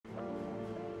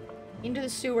Into the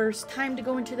sewers. Time to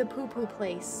go into the poo-poo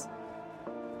place.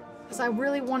 Because I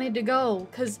really wanted to go.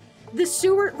 Because the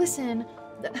sewer... Listen.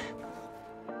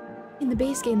 In the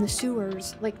base game, the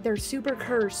sewers, like, they're super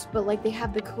cursed, but, like, they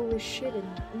have the coolest shit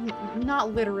in...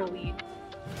 Not literally.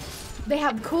 They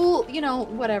have cool, you know,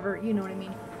 whatever. You know what I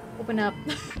mean. Open up.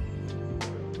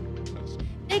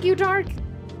 Thank you, Dark.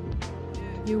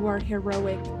 You are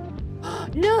heroic.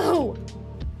 No!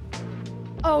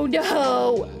 Oh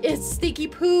no! It's sticky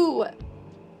poo!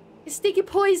 It's sticky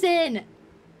poison!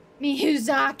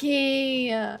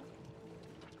 Miyazaki!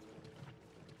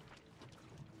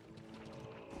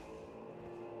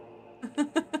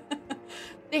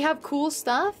 They have cool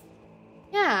stuff?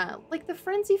 Yeah, like the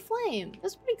Frenzy Flame.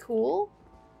 That's pretty cool.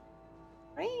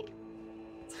 Right?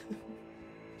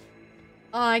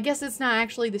 I guess it's not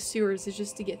actually the sewers, it's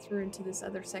just to get through into this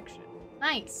other section.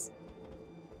 Nice.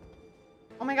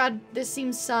 Oh my god, this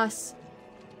seems sus.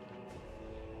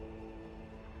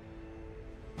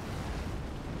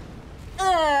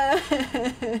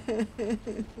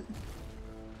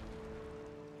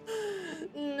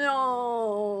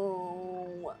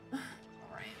 No.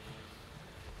 Alright.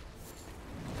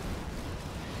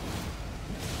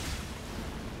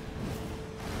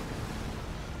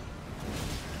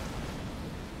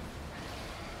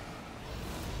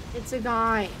 It's a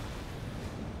guy.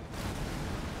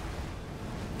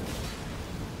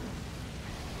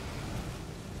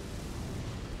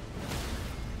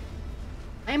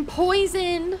 I'm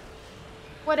poisoned.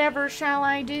 Whatever shall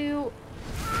I do?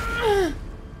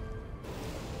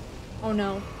 Oh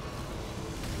no.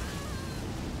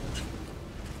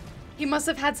 He must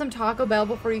have had some Taco Bell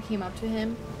before you came up to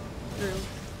him. True.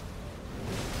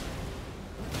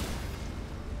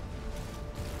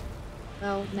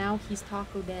 Well, now he's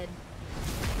taco dead.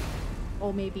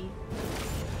 Oh, maybe.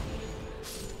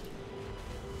 He's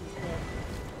dead.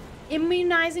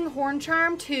 Immunizing Horn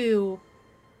Charm 2.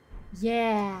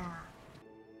 Yeah.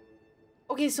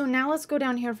 Okay, so now let's go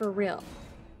down here for real.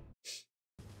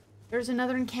 There's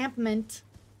another encampment.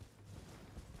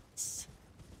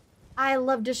 I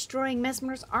love destroying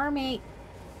Mesmer's army.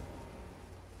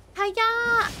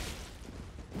 Hiya!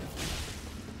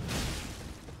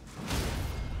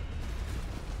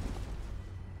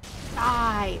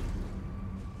 Die.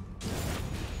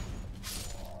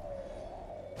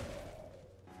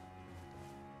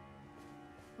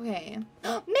 Okay.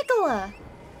 Mikola!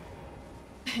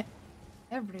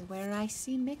 Everywhere I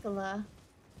see Mikola,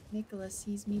 Mikola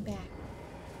sees me back.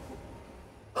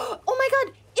 Oh my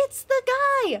god! It's the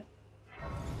guy!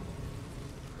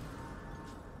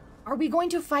 Are we going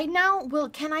to fight now?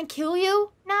 Can I kill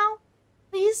you now?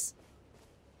 Please?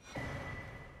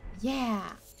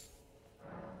 Yeah.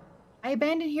 I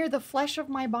abandon here the flesh of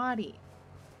my body.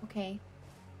 Okay.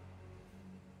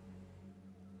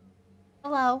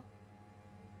 Hello.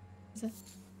 Is it?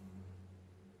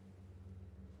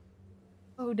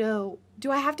 Oh no.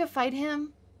 Do I have to fight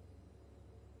him?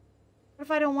 What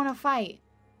if I don't want to fight?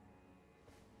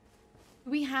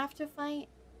 Do we have to fight?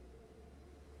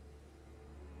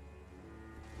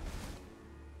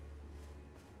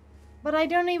 But I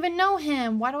don't even know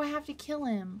him. Why do I have to kill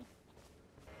him?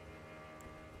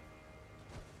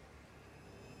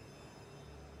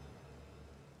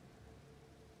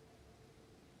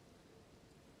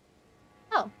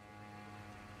 Oh.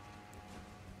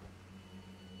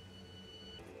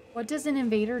 What does an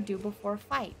invader do before a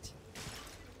fight?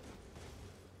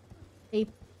 They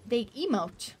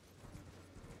emote.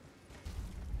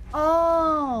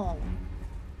 Oh.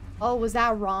 Oh, was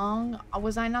that wrong?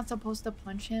 Was I not supposed to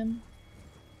punch him?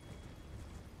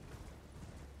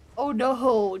 Oh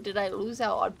no, did I lose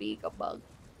out on being a bug?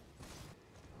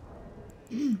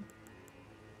 Woohoo!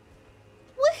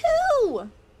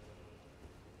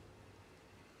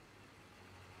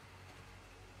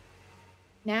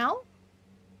 Now?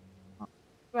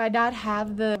 Do I not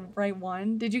have the right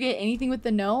one? Did you get anything with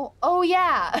the no? Oh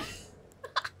yeah!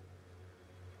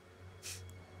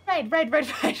 Right.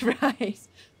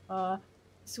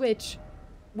 Switch.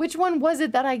 Which one was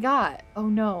it that I got? Oh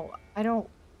no, I don't...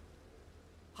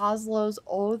 Paslow's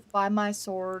Oath by my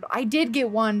sword. I did get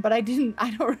one, but I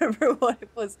don't remember what it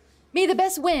was. May the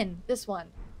best win. This one.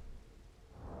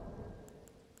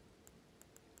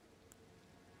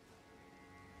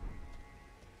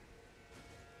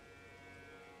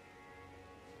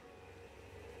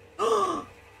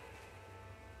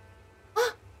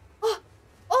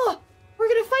 We're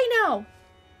gonna fight now.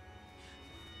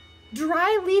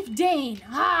 Dryleaf Dane.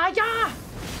 Ah, yeah.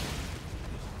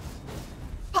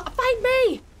 Fight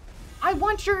me. I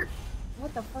want your...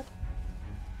 What the fuck?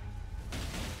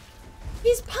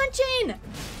 He's punching.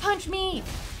 Punch me.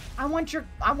 I want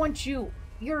you.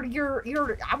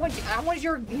 I want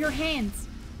your hands.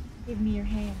 Give me your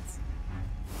hands.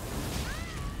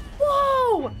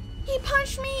 Whoa! He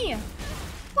punched me!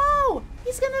 Whoa!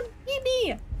 He's gonna beat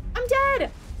me! I'm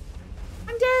dead!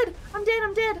 I'm dead! I'm dead!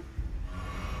 I'm dead!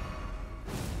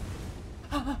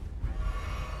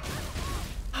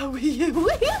 How are you?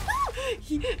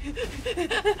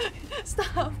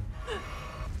 Stop!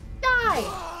 Die!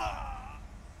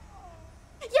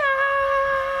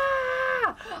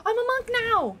 Yeah! I'm a monk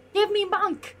now! Give me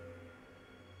monk!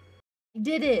 I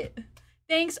did it!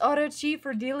 Thanks, Erdtree,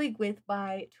 for dealing with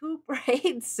my 2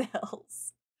 brain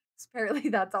cells. Apparently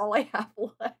that's all I have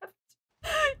left.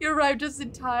 You arrived just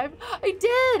in time. I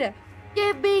did!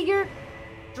 Give me your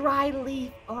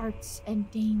Dryleaf arts and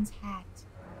Dane's hat.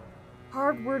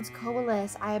 Hard words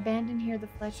coalesce. I abandon here the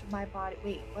flesh of my body.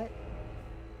 Wait, what?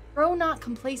 Grow not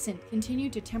complacent. Continue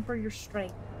to temper your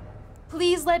strength.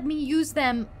 Please let me use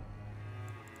them.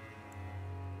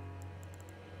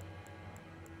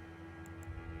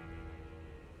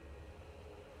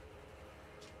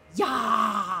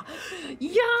 Yeah!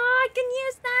 Yeah, I can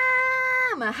use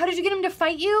them! How did you get him to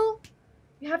fight you?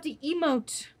 You have to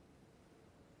emote.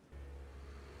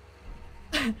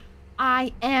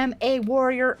 I am a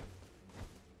warrior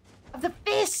of the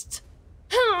fist!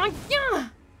 Yeah! Yeah!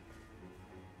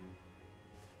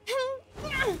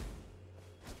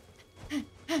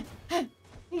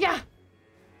 Yeah!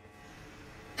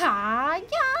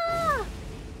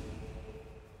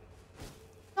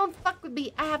 Don't fuck with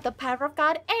me. I have the power of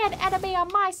God and enemy on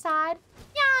my side.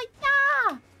 Yeah,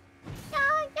 yeah!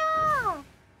 Yeah, yeah!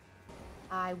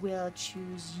 I will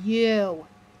choose you.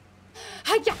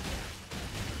 Yeah!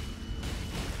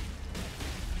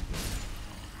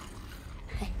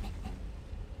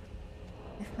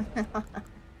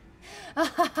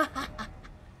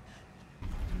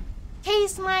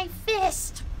 Taste my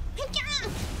fist.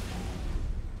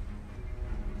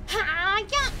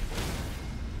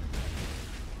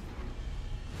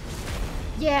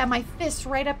 Yeah, my fist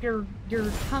right up your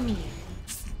tummy.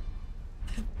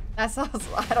 That sounds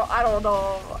I don't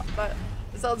know, but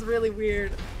it sounds really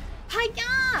weird.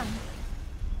 Hiya!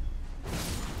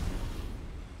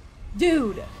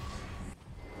 Dude.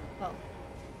 Oh.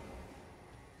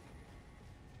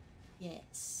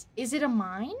 Yes. Is it a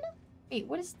mine? Wait,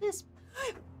 what is this?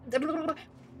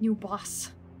 New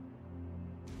boss.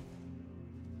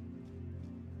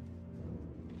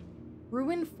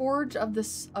 Ruined Forge of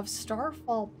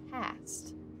Starfall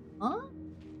past. Huh?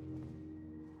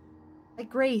 By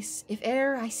grace, if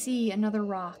e'er I see another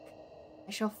rock,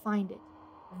 I shall find it.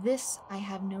 Of this I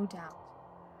have no doubt.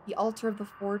 The altar of the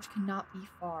forge cannot be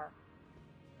far.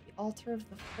 The altar of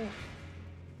the forge.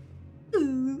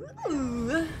 Ooh,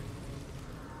 ooh.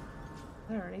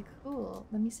 Alright, cool.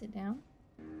 Let me sit down.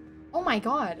 Oh my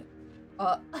god.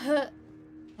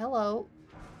 Hello.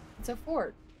 It's a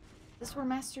fort. Is this where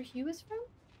Master Hugh is from?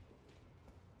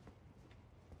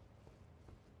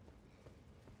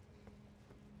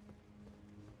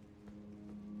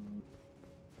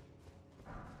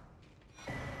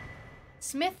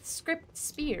 Smith Script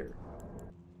Spear.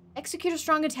 Execute a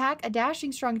strong attack, a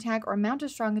dashing strong attack, or mount a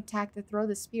strong attack to throw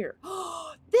the spear.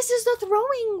 This is the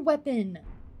throwing weapon!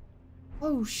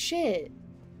 Oh shit.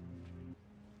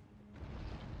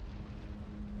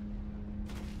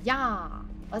 Yeah,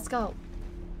 let's go.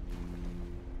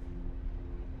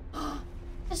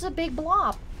 This is a big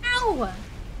blob. Ow!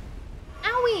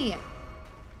 Owie!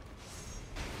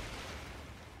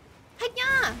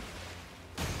 Hiya!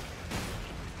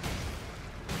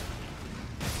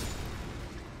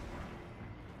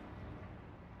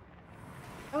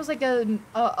 That was like a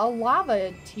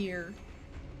lava tear.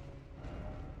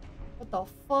 What the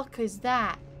fuck is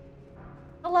that?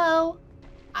 Hello?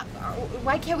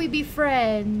 Why can't we be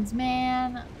friends,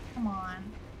 man? Come on.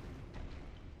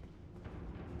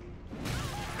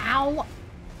 Ow!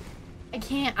 I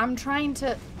can't. I'm trying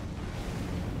to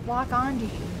lock onto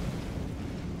you.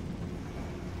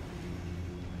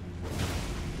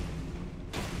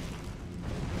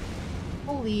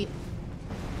 Holy,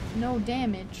 no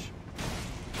damage.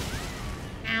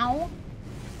 Ow.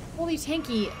 Holy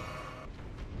tanky.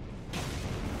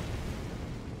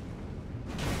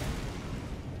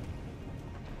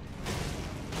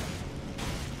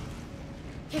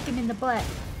 Kick him in the butt.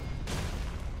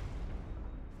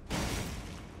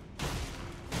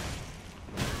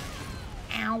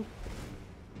 Ow.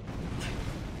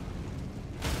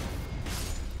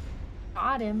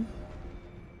 Got him.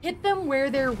 Hit them where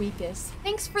they're weakest.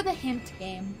 Thanks for the hint,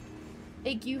 game.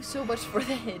 Thank you so much for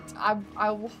the hint.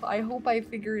 I hope I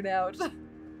figure it out.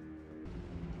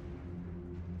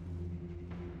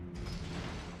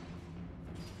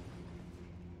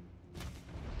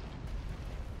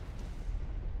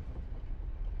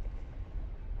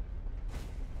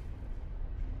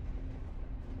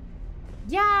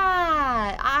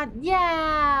 Yeah!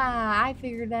 Yeah! I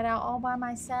figured that out all by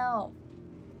myself.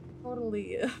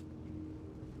 Totally.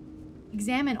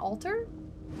 Examine altar?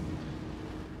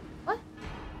 What?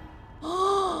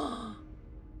 Oh!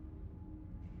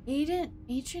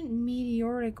 Ancient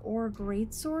meteoric ore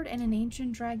greatsword and an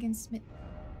ancient dragon smith.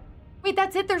 Wait,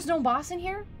 that's it? There's no boss in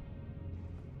here?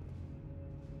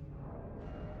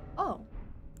 Oh.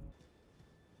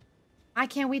 I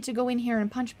can't wait to go in here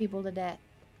and punch people to death.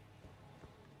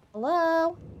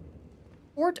 Hello?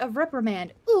 Fort of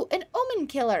Reprimand. Ooh, an omen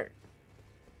killer.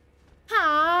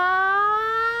 Hi-ya!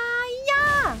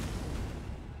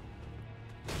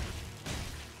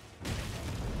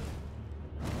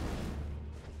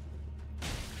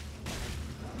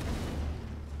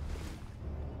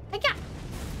 Hi-ya!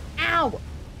 Ow!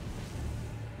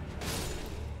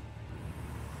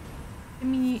 Give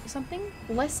me something?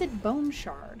 Blessed bone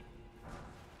shard.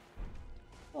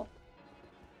 Oh.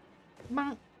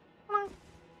 Bonk. Bonk.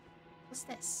 What's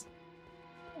this?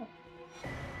 Oh.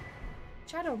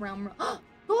 Shadow Realm.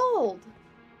 Gold!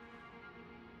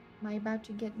 Am I about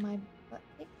to get my butt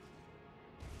kicked?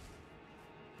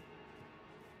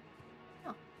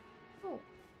 Oh. Cool.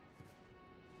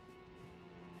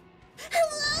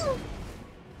 Hello!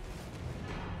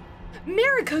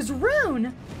 Marika's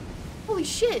rune! Holy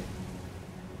shit!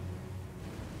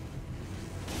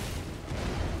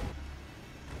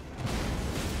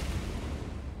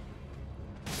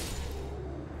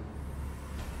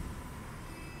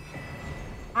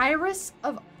 Iris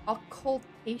of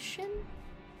occultation?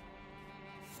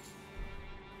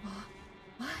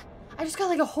 What? I just got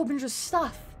like a whole bunch of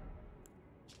stuff.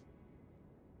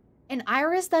 An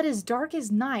iris that is dark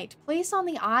as night, placed on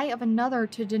the eye of another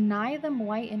to deny them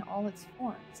light in all its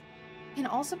forms. Can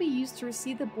also be used to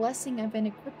receive the blessing of an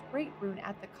equipped great rune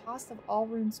at the cost of all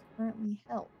runes currently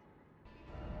held.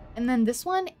 And then this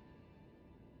one,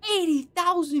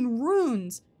 80,000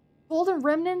 runes! Golden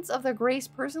remnants of the grace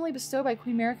personally bestowed by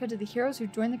Queen Marika to the heroes who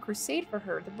joined the crusade for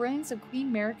her. The brilliance of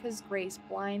Queen Marika's grace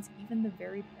blinds even the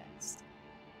very best.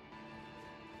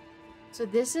 So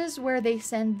this is where they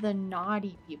send the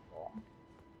naughty people.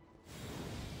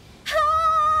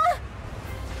 Ah!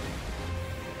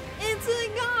 It's a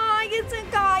guy! It's a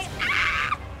guy!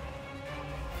 Ah!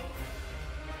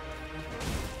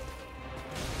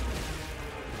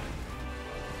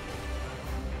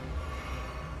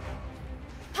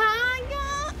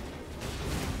 Hiya!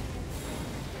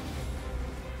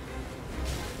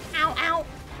 Ow, ow!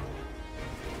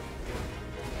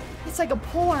 It's like a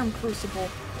polearm crucible.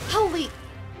 Holy!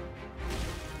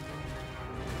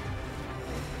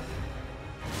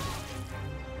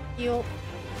 Heal.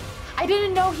 I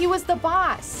didn't know he was the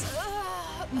boss.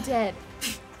 I'm dead.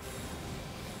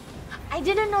 I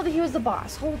didn't know that he was the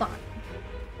boss. Hold on.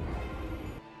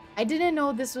 I didn't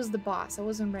know this was the boss. I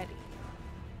wasn't ready.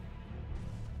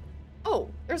 Oh,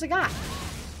 there's a guy.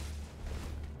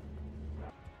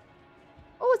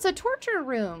 Oh, it's a torture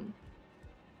room.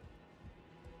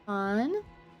 Fun.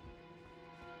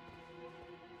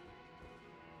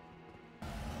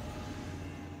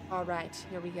 All right,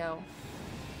 here we go.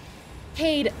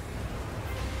 Cade.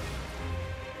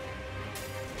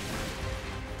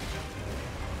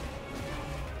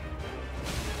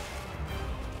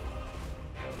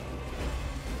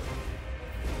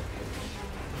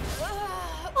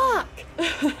 Fuck.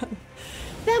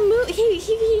 That move.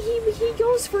 He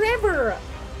goes forever.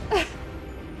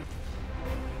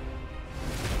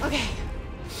 Okay.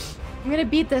 I'm gonna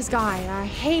beat this guy. I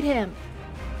hate him.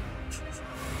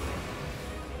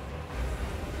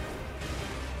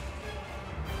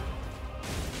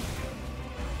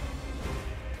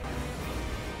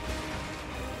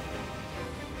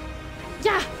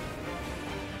 Yeah.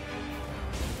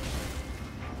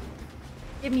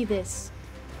 Give me this.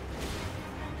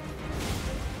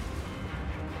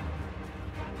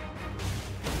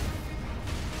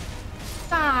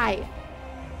 Die.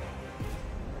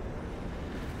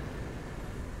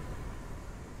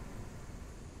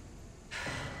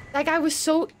 That guy was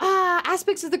so...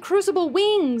 aspects of the Crucible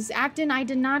wings! Acton, I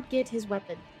did not get his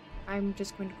weapon. I'm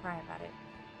just going to cry about it.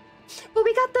 But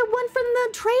we got the one from the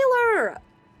trailer!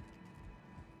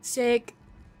 Sick.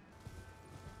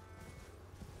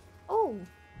 Oh.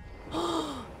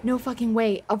 No fucking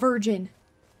way. A virgin.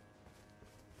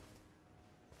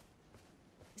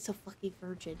 It's a fucking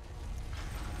virgin.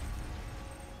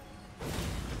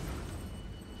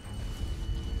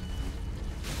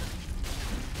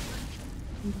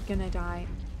 I'm gonna die.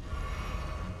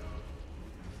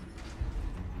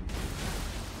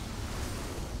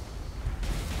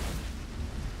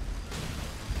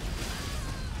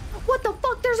 What the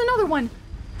fuck? There's another one!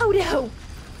 Oh no!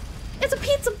 It's a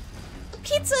pizza!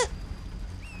 Pizza!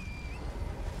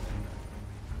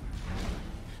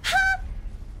 Ha!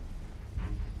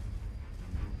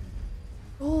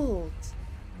 Gold.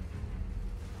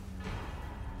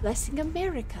 Blessing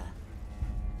America.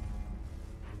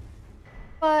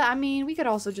 But, I mean, we could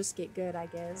also just get good, I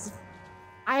guess.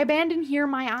 I abandon here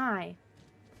my eye.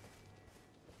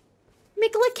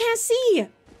 Mikola can't see!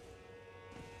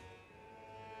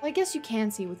 Well, I guess you can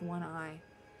see with one eye.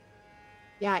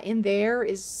 Yeah, in there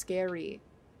is scary.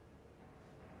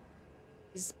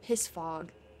 Is piss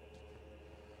fog.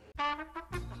 Hi!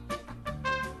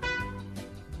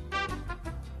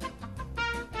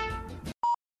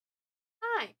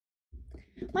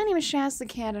 My name is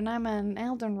ShastaKat and I'm an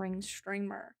Elden Ring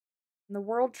streamer. And the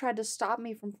world tried to stop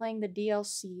me from playing the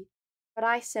DLC, but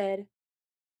I said,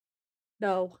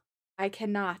 no, I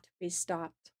cannot be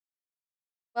stopped.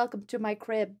 Welcome to my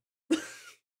crib.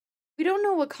 We don't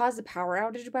know what caused the power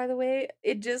outage, by the way.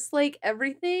 It just, like,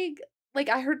 everything, like,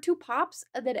 I heard 2 pops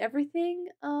and then everything,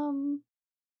 turned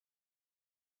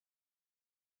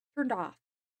off.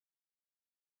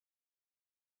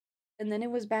 And then it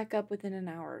was back up within an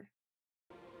hour.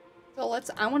 So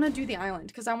I want to do the island,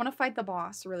 because I want to fight the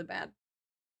boss really bad.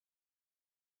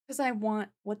 Because I want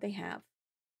what they have.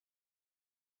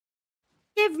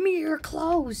 Give me your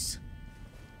clothes!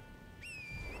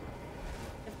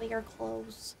 Give me your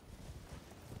clothes.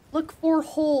 Look for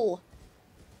hole.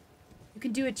 You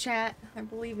can do it, chat. I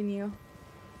believe in you.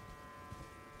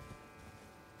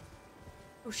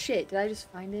 Oh shit, did I just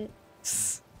find it?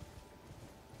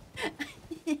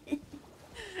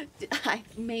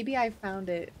 Maybe I found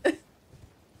it.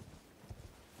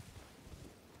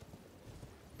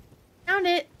 Found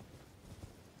it.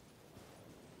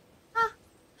 Ah,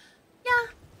 yeah,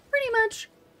 pretty much.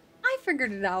 I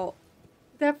figured it out.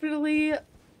 Definitely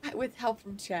with help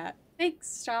from chat.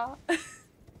 Thanks, Shaw.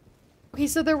 Okay,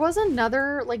 so there was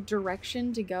another, like,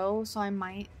 direction to go, so I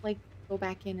might, like, go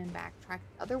back in and backtrack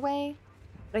the other way.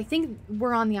 But I think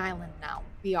we're on the island now.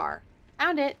 We are.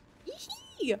 Found it.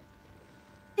 Yee-hee!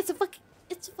 It's a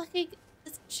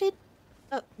shit.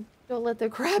 Don't let the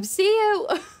crab see you.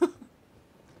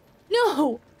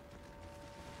 No!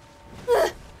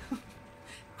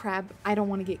 Crab. I don't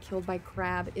want to get killed by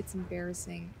crab. It's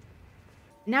embarrassing.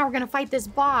 Now we're gonna fight this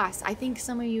boss. I think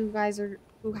some of you guys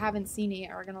who haven't seen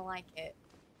it are gonna like it.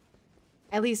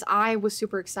 At least I was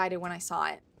super excited when I saw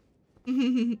it.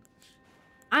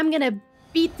 I'm gonna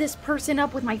beat this person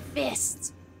up with my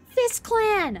fists. Fist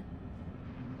Clan!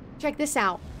 Check this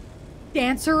out.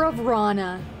 Dancer of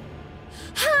Ranah.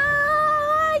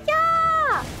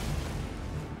 Ha-ya!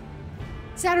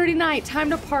 Saturday night,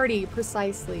 time to party,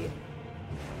 precisely.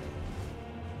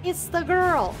 It's the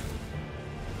girl.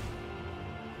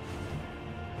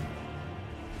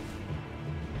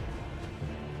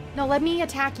 No, let me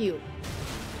attack you.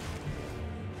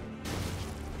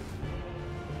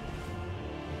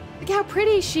 Look how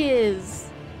pretty she is.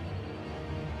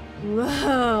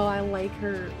 Whoa, I like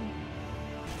her.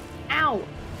 Ow!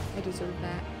 I deserve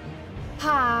that.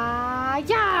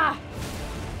 Ha-ya!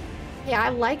 Hey, I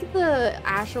like the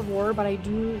Ash of War, but I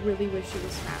do really wish it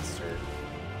was faster.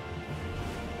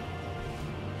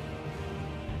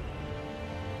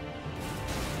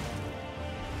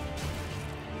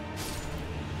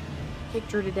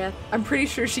 Kicked her to death. I'm pretty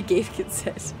sure she gave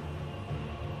consent.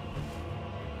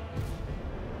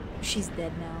 She's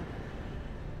dead now.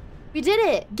 We did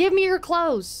it! Give me your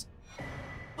clothes!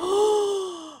 The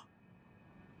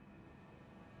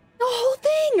whole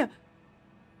thing!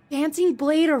 Dancing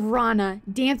Blade of Ranah.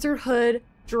 Dancer hood,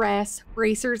 dress,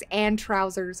 bracers, and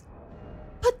trousers.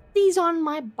 Put these on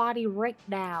my body right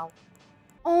now.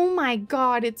 Oh my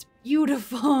god, it's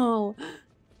beautiful!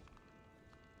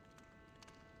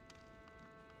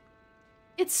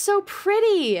 It's so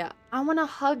pretty! I want to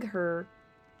hug her.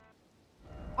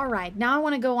 Alright, now I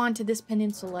want to go on to this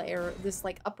peninsula area, this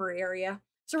like upper area.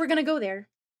 So we're gonna go there.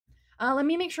 Let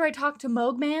me make sure I talk to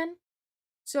Mogman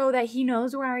so that he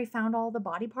knows where I found all the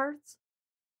body parts.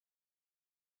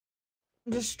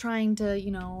 I'm just trying to,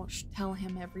 you know, tell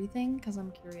him everything because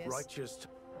I'm curious. Righteous.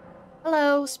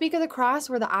 Hello, speak of the cross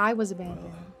where the eye was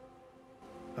abandoned.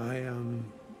 I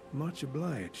am much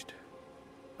obliged.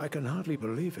 I can hardly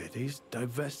believe it. He's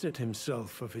divested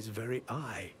himself of his very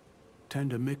eye.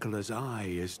 Tender Mikola's eye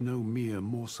is no mere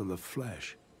morsel of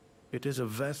flesh. It is a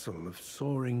vessel of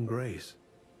soaring grace.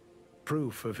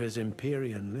 Proof of his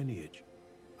Empyrean lineage.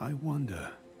 I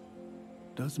wonder,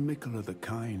 does Mikola the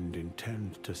Kind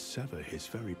intend to sever his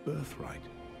very birthright?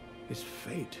 His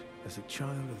fate as a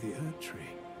child of the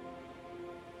Erdtree?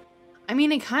 I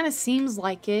mean, it kind of seems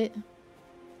like it.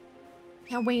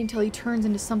 Can't wait until he turns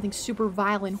into something super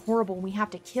vile and horrible and we have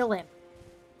to kill him.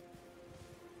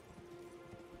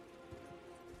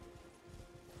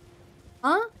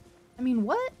 I mean,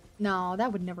 what? No,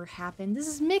 that would never happen. This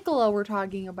is Mikola we're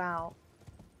talking about.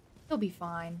 He'll be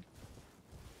fine.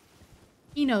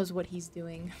 He knows what he's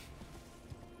doing.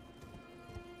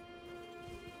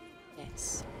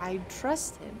 Yes, I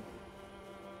trust him.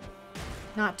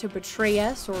 Not to betray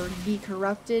us or be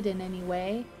corrupted in any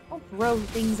way. Don't throw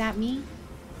things at me.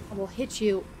 I will hit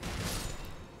you.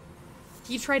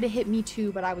 He tried to hit me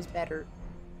too, but I was better.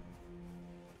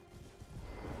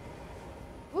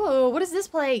 Whoa, what is this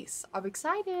place? I'm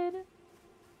excited.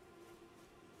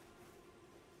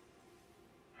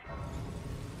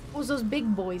 What's those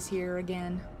big boys here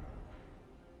again?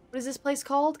 What is this place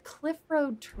called? Cliff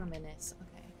Road Terminus.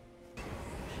 Okay.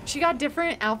 She got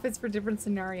different outfits for different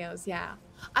scenarios. Yeah.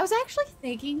 I was actually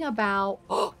thinking about...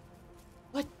 Oh!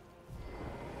 What?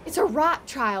 It's a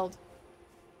Rothschild.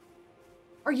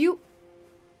 Are you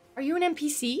an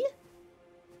NPC?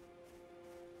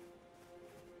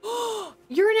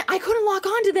 I couldn't lock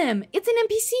onto them. It's an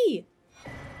NPC.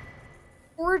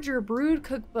 Forager Brood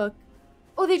Cookbook.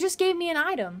 Oh, they just gave me an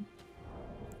item.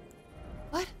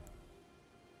 What?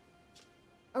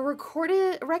 A record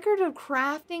of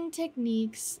crafting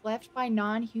techniques left by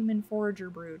non-human forager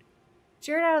brood.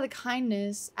 Shared out of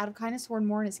kindness toward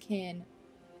more and his kin.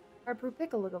 I brew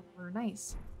pickle look over.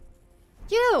 Nice.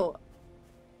 Cute.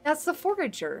 That's the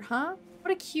forager, huh?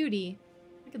 What a cutie.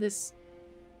 Look at this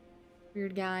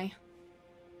weird guy.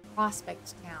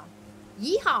 Prospect Town.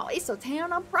 Yeehaw! It's a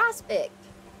town on Prospect.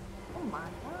 Oh my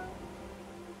god.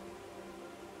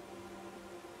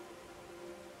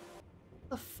 What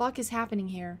the fuck is happening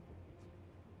here?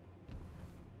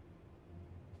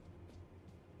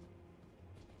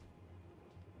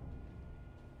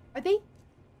 Are they?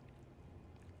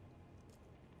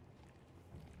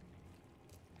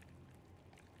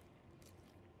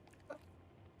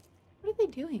 What are they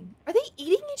doing? Are they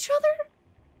eating each other?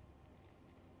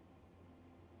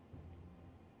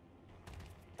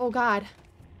 Oh god.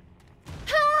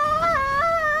 Ah!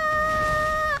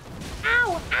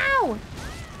 Ow! Ow!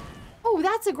 Oh,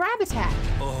 that's a grab attack.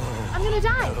 Oh, I'm gonna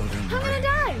die. I'm gonna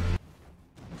die.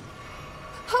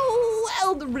 Oh,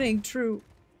 Elden Ring, true.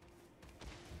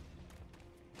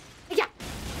 Yeah.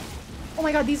 Oh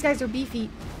my god, these guys are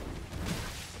beefy.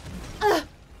 Ugh.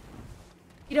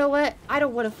 You know what? I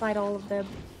don't want to fight all of them.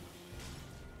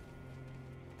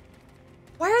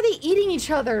 Why are they eating each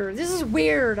other? This is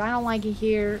weird. I don't like it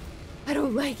here. I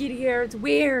don't like it here. It's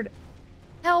weird.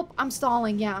 Help. I'm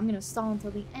stalling. Yeah, I'm gonna stall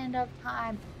until the end of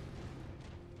time.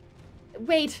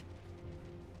 Wait.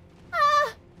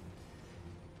 Ah!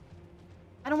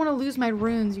 I don't want to lose my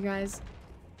runes, you guys.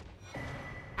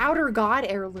 Outer God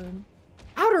Heirloom.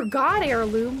 Outer God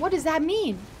Heirloom? What does that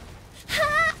mean?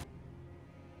 Ha!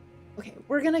 Okay,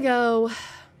 we're gonna go...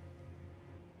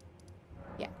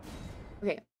 Yeah.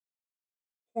 Okay.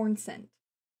 Horn scent.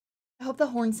 I hope the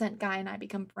horn scent guy and I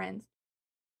become friends.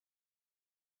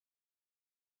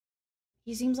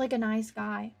 He seems like a nice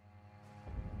guy.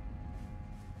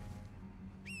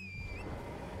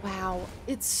 Wow,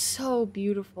 it's so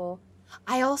beautiful.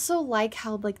 I also like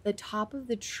how like the top of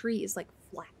the tree is like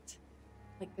flat.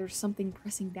 Like there's something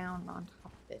pressing down on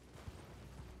top of it.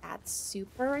 That's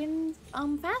super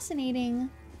fascinating.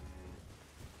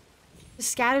 The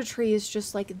Scadu tree is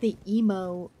just like the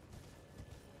emo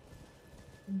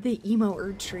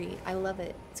Erdtree. I love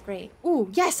it. It's great. Ooh,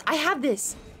 yes, I have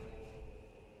this.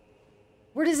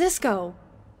 Where does this go?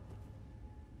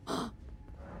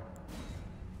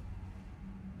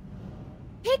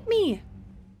 Pick me.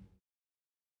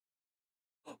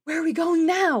 Where are we going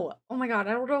now? Oh my god,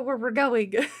 I don't know where we're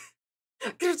going.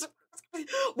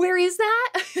 Where is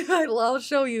that? I'll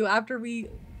show you after we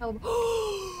help.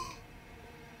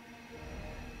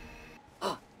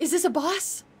 Is this a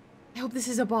boss? I hope this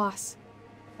is a boss.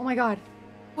 Oh my god.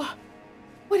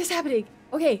 What is happening?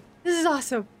 Okay, this is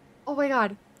awesome. Oh my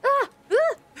god. Ah!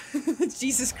 Ah!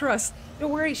 Jesus Christ.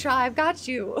 Don't worry, Shaw, I've got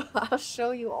you. I'll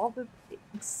show you all the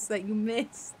things that you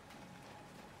missed.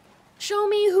 Show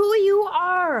me who you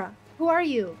are. Who are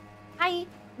you? Hi. Can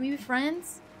we be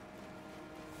friends?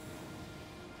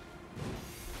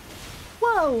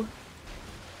 Whoa.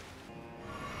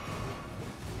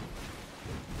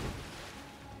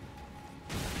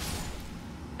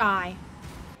 Die.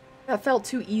 That felt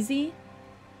too easy.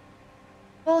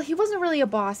 Well, he wasn't really a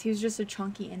boss. He was just a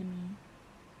chunky enemy.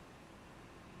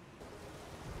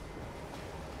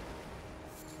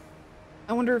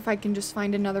 I wonder if I can just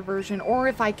find another version or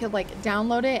if I could like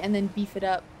download it and then beef it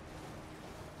up.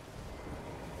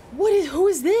 Who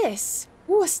is this?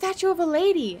 Ooh, a statue of a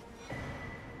lady.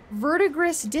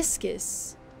 Verdigris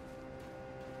Discus.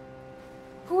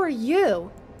 Who are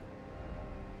you?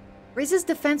 Raises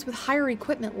defense with higher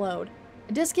equipment load.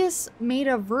 A discus made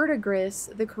of verdigris,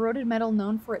 the corroded metal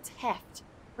known for its heft.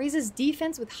 Raises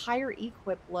defense with higher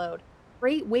equip load.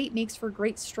 Great weight makes for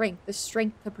great strength. The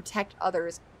strength to protect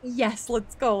others. Yes,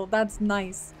 let's go. That's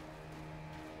nice.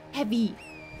 Heavy.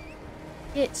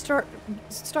 Start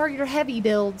your heavy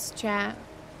builds, chat.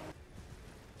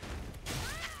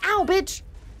 Ow, bitch!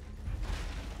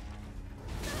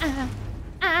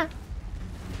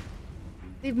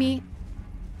 Leave me.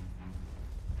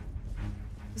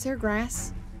 Is there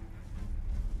grass?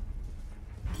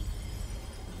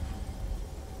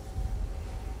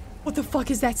 What the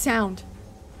fuck is that sound?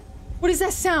 What is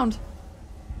that sound?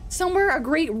 Somewhere a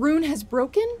great rune has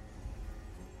broken?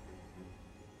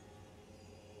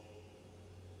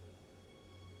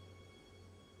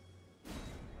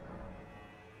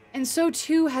 And so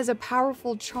too has a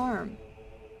powerful charm.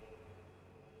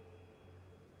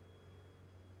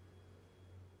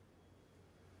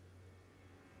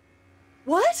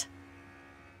 What?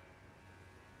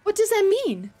 What does that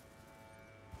mean?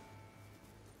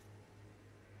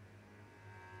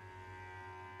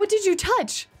 What did you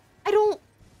touch? I'm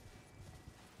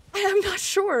not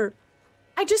sure.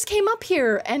 I just came up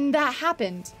here and that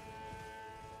happened.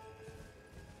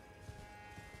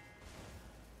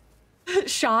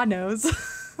 Shaw knows.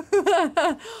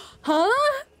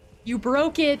 Huh? You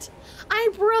broke it. I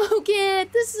broke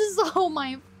it. This is all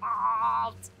my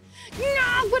fault.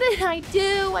 No, what did I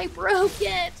do? I broke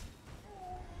it.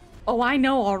 Oh, I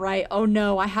know, all right. Oh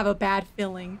no, I have a bad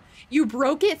feeling. You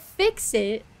broke it, fix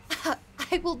it. I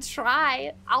will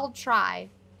try. I'll try.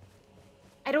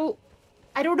 I don't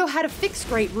know how to fix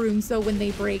great runes though when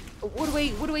they break. What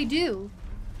do I do?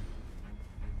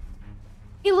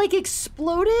 It like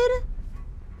exploded?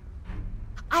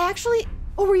 Oh,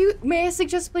 may I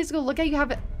suggest a place to go look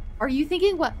at? Are you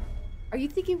thinking what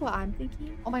I'm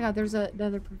thinking? Oh my god, there's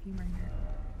another perfume right here.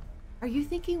 Are you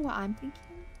thinking what I'm thinking?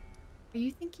 Are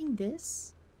you thinking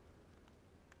this?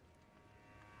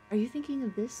 Are you thinking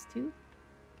of this too?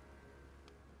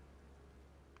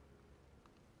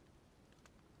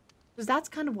 Because that's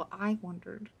kind of what I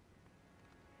wondered.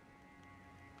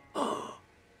 Oh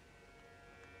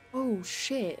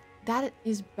shit. That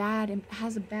is bad and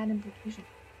has a bad implication.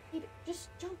 Hey, just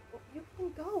jump. You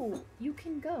can go. You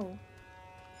can go.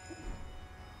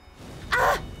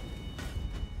 Ah!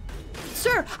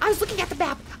 Sir, I was looking at the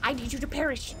map. I need you to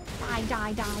perish. Die,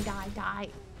 die, die, die, die.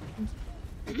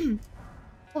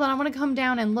 Hold on, I want to come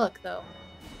down and look, though.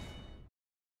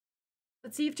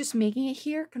 Let's see if just making it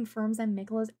here confirms that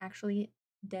Mikola's actually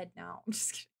dead now. I'm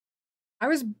just kidding. I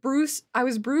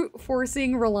was brute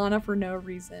forcing Ranah for no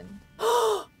reason.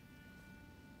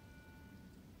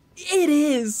 It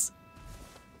is!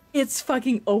 It's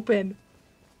fucking open.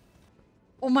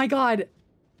 Oh my god.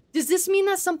 Does this mean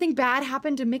that something bad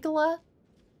happened to Mikola?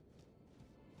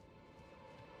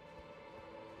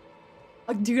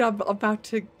 Oh, dude, I'm about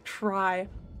to cry.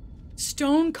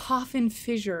 Stone Coffin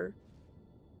Fissure.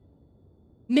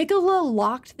 Mikola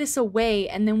locked this away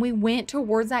and then we went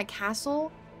towards that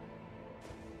castle.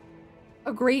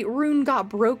 A great rune got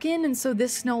broken and so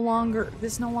this no longer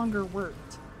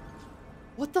worked.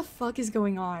 What the fuck is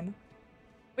going on?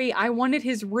 Wait, I wanted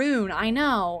his rune. I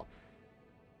know.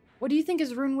 What do you think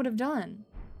his rune would have done?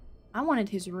 I wanted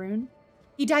his rune.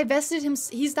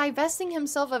 He's divesting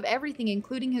himself of everything,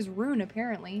 including his rune,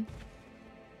 apparently.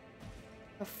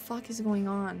 The fuck is going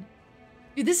on?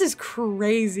 Dude, this is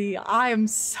crazy. I am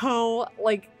so,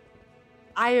 like,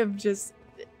 I am just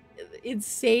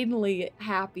insanely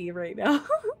happy right now.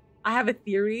 I have a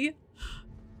theory.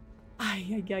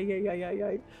 Ay.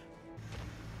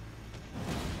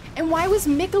 And why was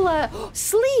Mikola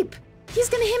sleep? He's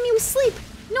gonna hit me with sleep.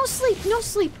 No sleep, no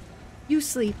sleep. You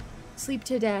sleep. Sleep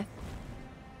to death.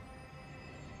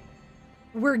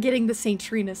 We're getting the St.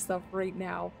 Trina stuff right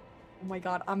now. Oh my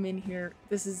god, I'm in here.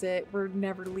 This is it. We're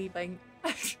never leaving.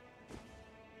 What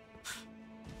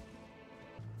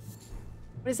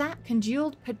is that?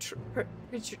 Congealed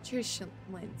putrescent.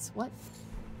 What?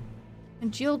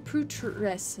 Congealed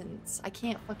putrescence. I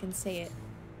can't fucking say it.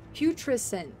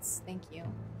 Putrescence. Thank you.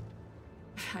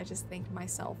 I just thank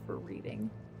myself for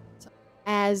reading. So,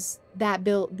 as that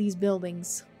these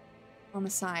buildings on the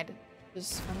side,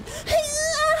 just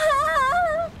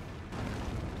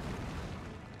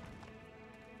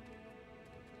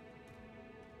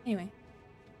anyway.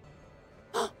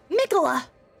 Mikola!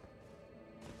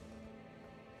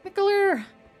 Mikola!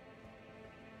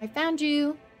 I found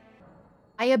you.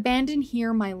 I abandon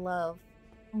here my love.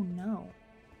 Oh no.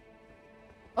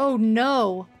 Oh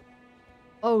no.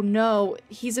 Oh no.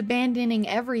 He's abandoning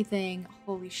everything.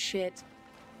 Holy shit.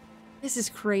 This is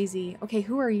crazy. Okay,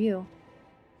 who are you?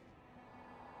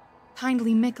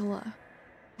 Kindly Mikola.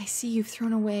 I see you've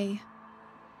thrown away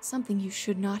something you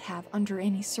should not have under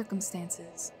any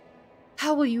circumstances.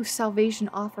 How will you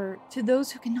salvation offer to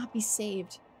those who cannot be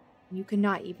saved? You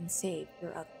cannot even save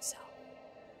your other self.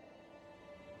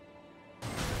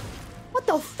 What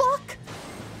the fuck?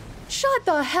 Shut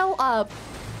the hell up.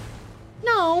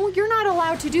 No, you're not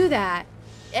allowed to do that.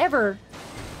 Ever.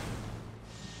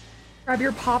 Grab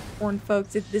your popcorn,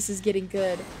 folks, if this is getting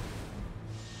good.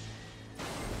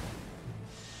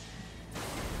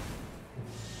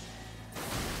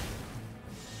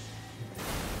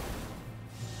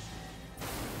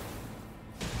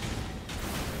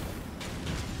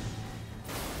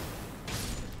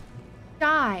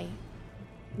 Die,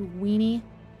 you weenie.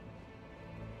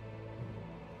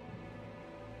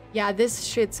 Yeah, this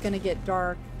shit's gonna get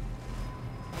dark.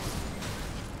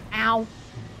 Ow.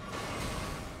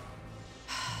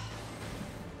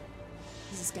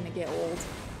 This is gonna get old.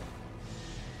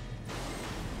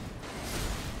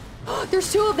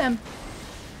 There's two of them!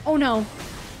 Oh no.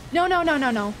 No, no, no, no,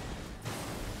 no.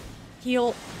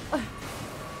 Heal.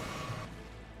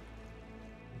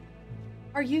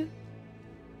 Are you?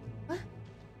 What?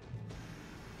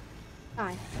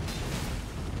 Die.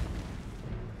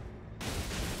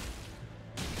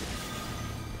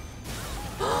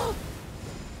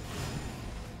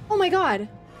 Oh my god.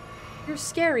 You're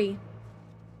scary.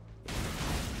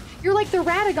 You're like the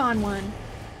Radagon one.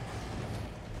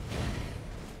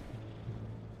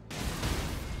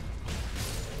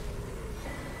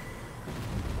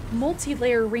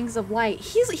 Multi-layer rings of light.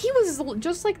 He was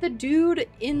just like the dude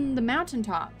in the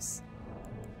mountaintops.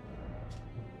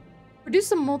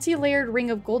 Produce a multi-layered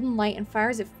ring of golden light and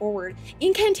fires it forward.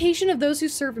 Incantation of those who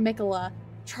serve Miquella.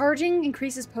 Charging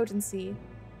increases potency.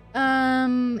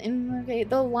 Okay,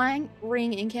 the light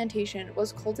ring incantation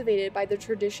was cultivated by the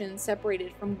tradition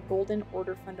separated from Golden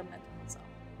Order fundamentalism.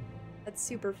 That's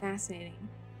super fascinating.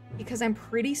 Because I'm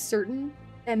pretty certain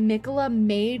that Miquella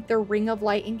made the Ring of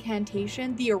Light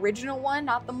incantation, the original one,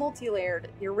 not the multi-layered,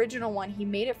 the original one, he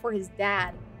made it for his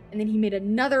dad, and then he made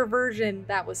another version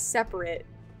that was separate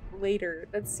later.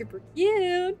 That's super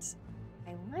cute.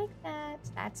 I like that.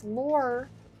 That's lore.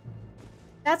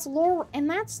 That's lore, and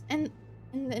that's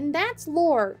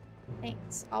lore.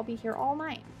 Thanks. I'll be here all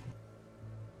night.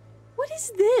 What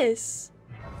is this?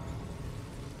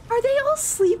 Are they all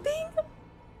sleeping?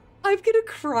 I'm gonna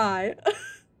cry.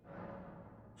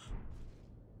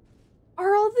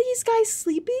 Are all these guys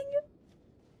sleeping?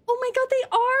 Oh my god, they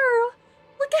are!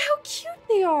 Look at how cute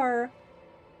they are!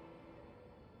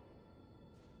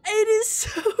 It is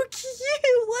so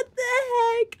cute! What the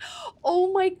heck?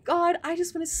 Oh my god, I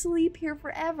just want to sleep here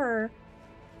forever.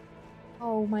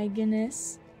 Oh my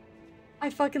goodness. I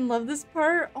fucking love this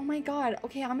part. Oh my god.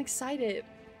 Okay, I'm excited.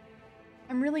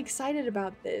 I'm really excited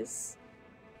about this.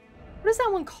 What is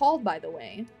that one called, by the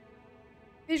way?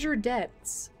 Fissure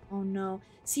Depths. Oh no.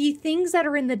 See, things that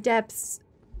are in the depths,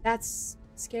 that's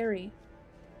scary.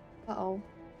 Uh-oh.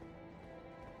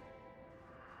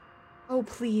 Oh,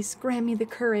 please, grant me the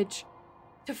courage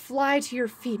to fly to your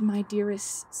feet, my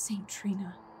dearest Saint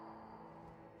Trina.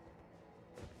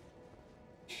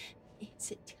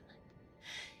 Is it time?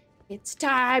 It's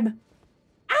time!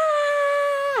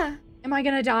 Ah! Am I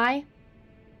gonna die?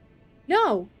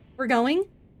 No! We're going?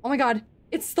 Oh my god,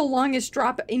 it's the longest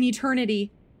drop in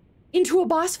eternity. Into a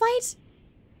boss fight?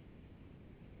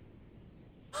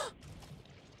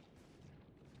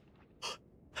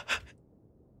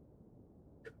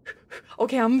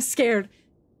 Okay, I'm scared.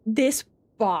 This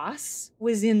boss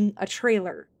was in a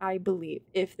trailer, I believe,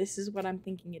 if this is what I'm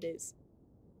thinking it is.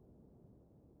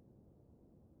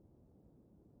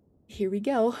 Here we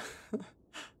go.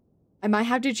 I might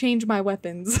have to change my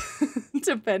weapons,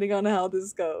 depending on how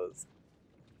this goes.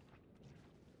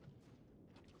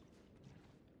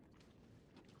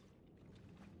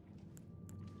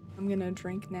 I'm gonna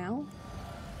drink now.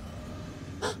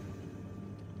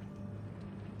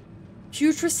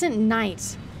 Putrescent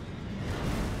Knight.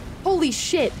 Holy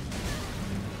shit.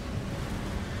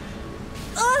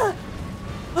 Ugh!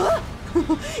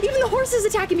 Even the horse is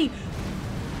attacking me.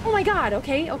 Oh my god.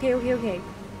 Okay, okay, okay, okay.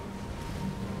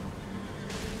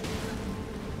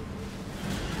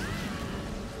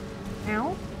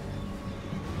 Ow.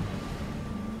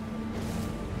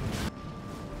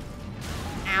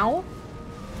 Ow.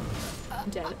 I'm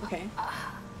dead. Okay.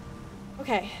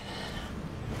 Okay.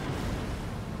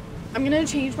 I'm gonna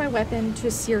change my weapon to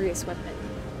a serious weapon.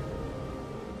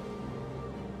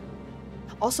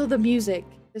 Also, the music.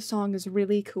 The song is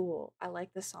really cool. I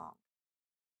like the song.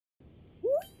 Whee!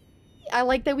 I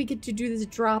like that we get to do this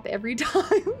drop every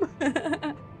time.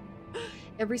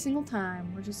 Every single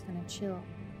time. We're just gonna chill.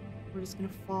 We're just gonna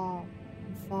fall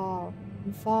And fall.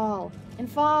 And fall.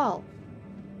 And fall.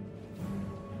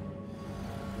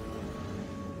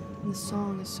 And the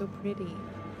song is so pretty.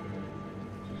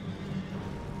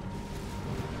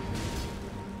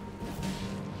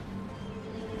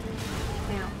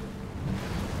 Now.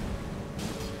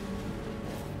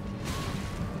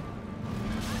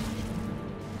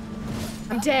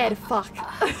 I'm dead. Fuck.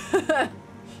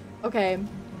 Okay.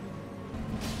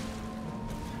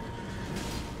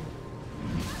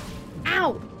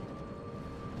 Ow!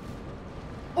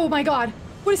 Oh my god.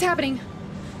 What is happening?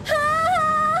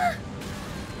 Ah!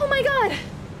 Oh my god!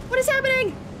 What is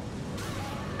happening?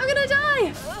 I'm gonna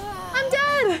die! I'm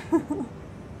dead!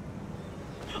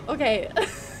 Okay.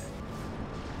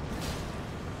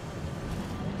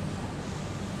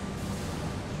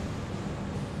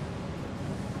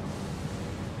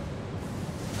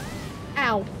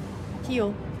 Ow.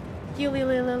 Heal. Heal, heal,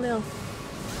 heal, heal, heal.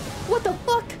 What the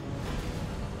fuck?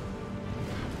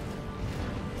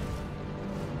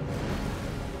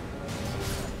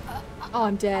 Oh,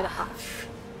 I'm dead.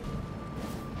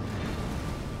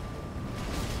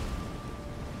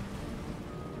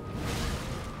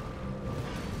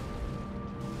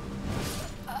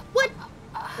 What?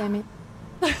 Damn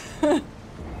it.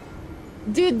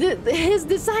 Dude, his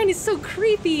design is so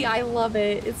creepy. I love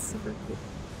it. It's super cool.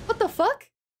 What the fuck?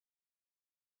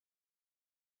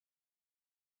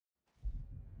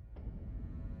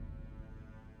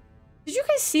 Did you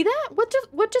guys see that?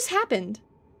 What just happened?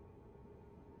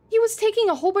 He was taking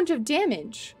a whole bunch of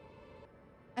damage.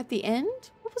 At the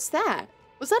end? What was that?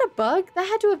 Was that a bug? That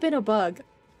had to have been a bug.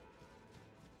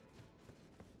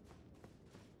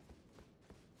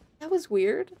 That was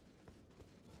weird.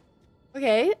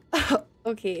 Okay.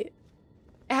 Okay.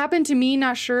 It happened to me,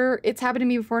 not sure. It's happened to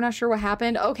me before, not sure what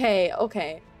happened. Okay,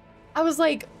 okay. I was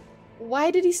like,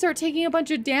 why did he start taking a bunch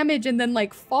of damage and then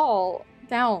like fall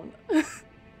down?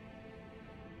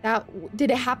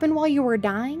 Did it happen while you were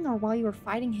dying or while you were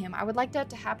fighting him? I would like that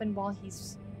to happen while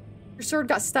he's... Your sword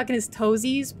got stuck in his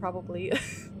toesies? Probably.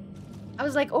 I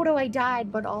was like, oh no, I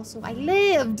died, but also I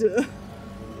lived!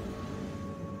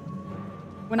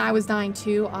 When I was dying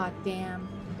too? Aw, damn.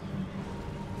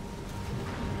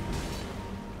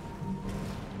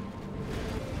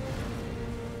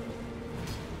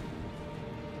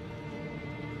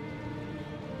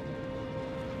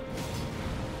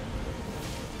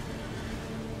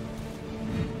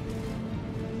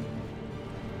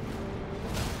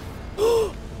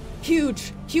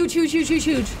 Huge. Huge, huge, huge, huge,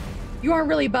 huge. You aren't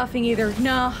really buffing either.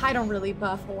 No, I don't really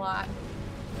buff a lot.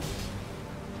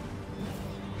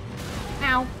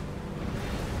 Ow.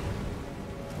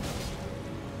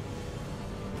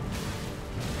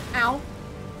 Ow.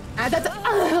 That's...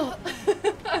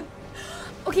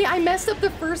 Okay, I messed up the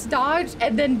first dodge,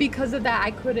 and then because of that,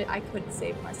 I couldn't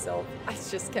save myself. I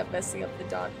just kept messing up the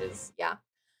dodges. Yeah.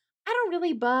 I don't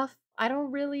really buff. I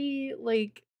don't really,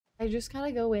 like... I just kind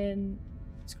of go in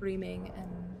screaming and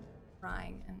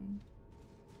crying and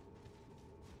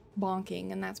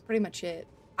bonking, and that's pretty much it.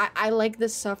 I like the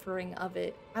suffering of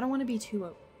it. I don't want to be too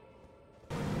open.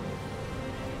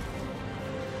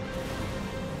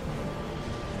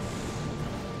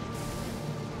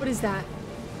 What is that?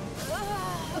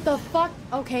 What the fuck?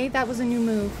 Okay, that was a new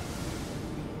move.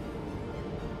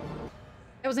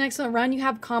 That was an excellent run. You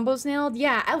have combos nailed?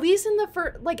 Yeah, at least in the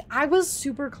first... Like, I was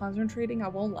super concentrating. I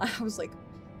won't lie. I was, like,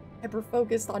 hyper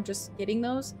focused on just getting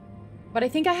those. But I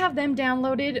think I have them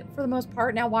downloaded for the most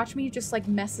part. Now watch me just, like,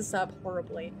 mess this up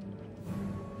horribly.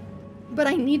 But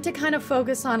I need to kind of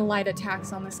focus on light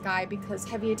attacks on this guy because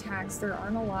heavy attacks, there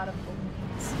aren't a lot of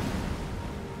openings.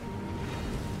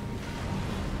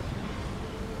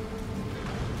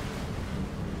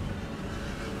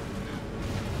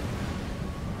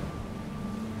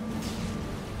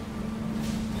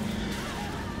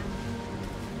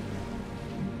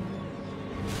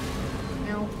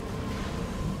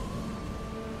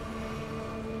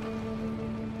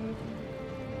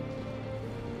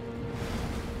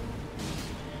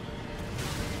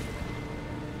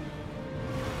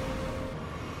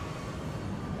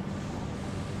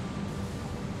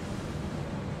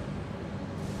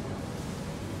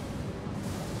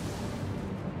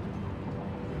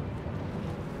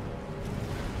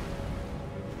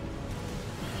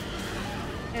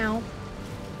 Ow.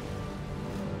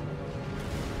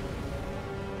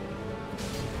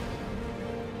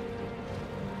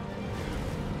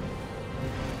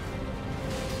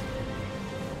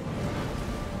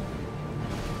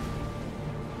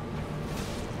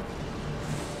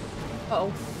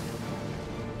 Uh-oh.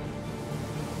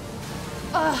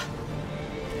 Ugh.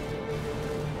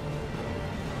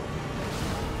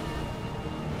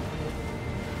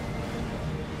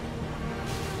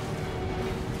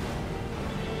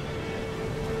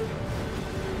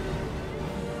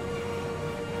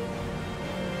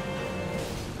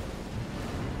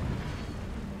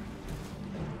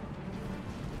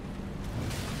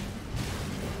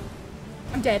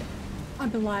 I'm dead.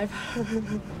 I'm alive.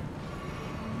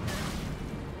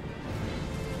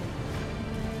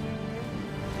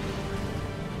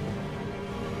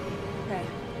 Okay.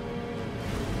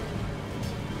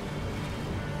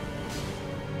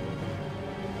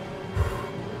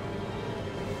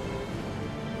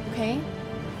 Okay.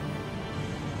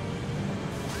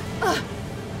 Ugh.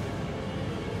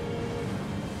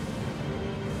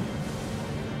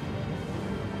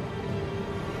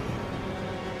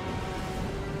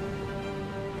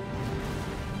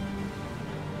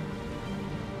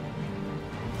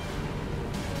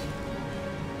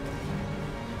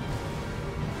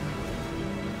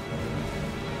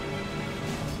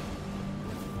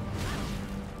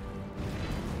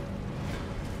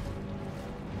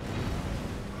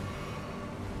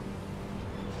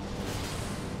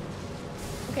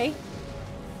 Okay.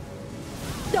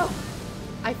 No!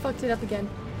 I fucked it up again.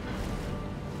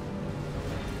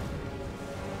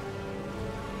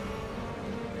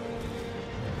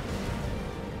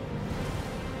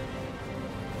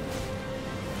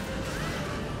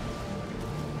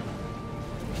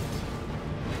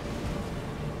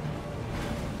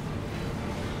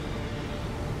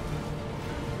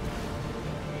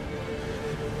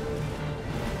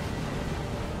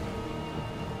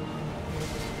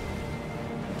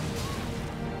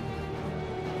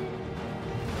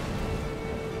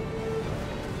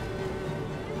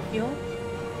 Heal?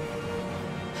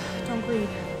 Don't greed.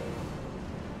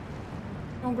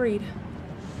 Don't greed.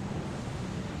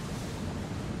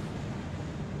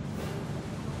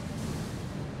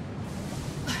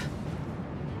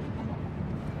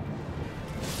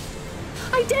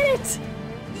 I did it!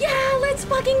 Yeah, let's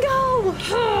fucking go!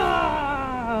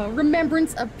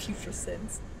 Remembrance of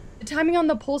Putrescent. The timing on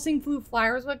the pulsing blue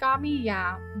flyer is what got me?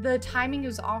 Yeah, the timing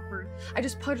is awkward. I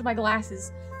just pudged my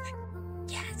glasses.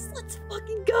 Yes, let's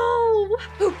fucking go!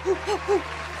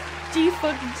 G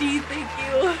fucking G, thank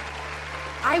you.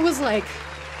 I was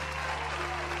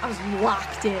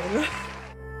locked in.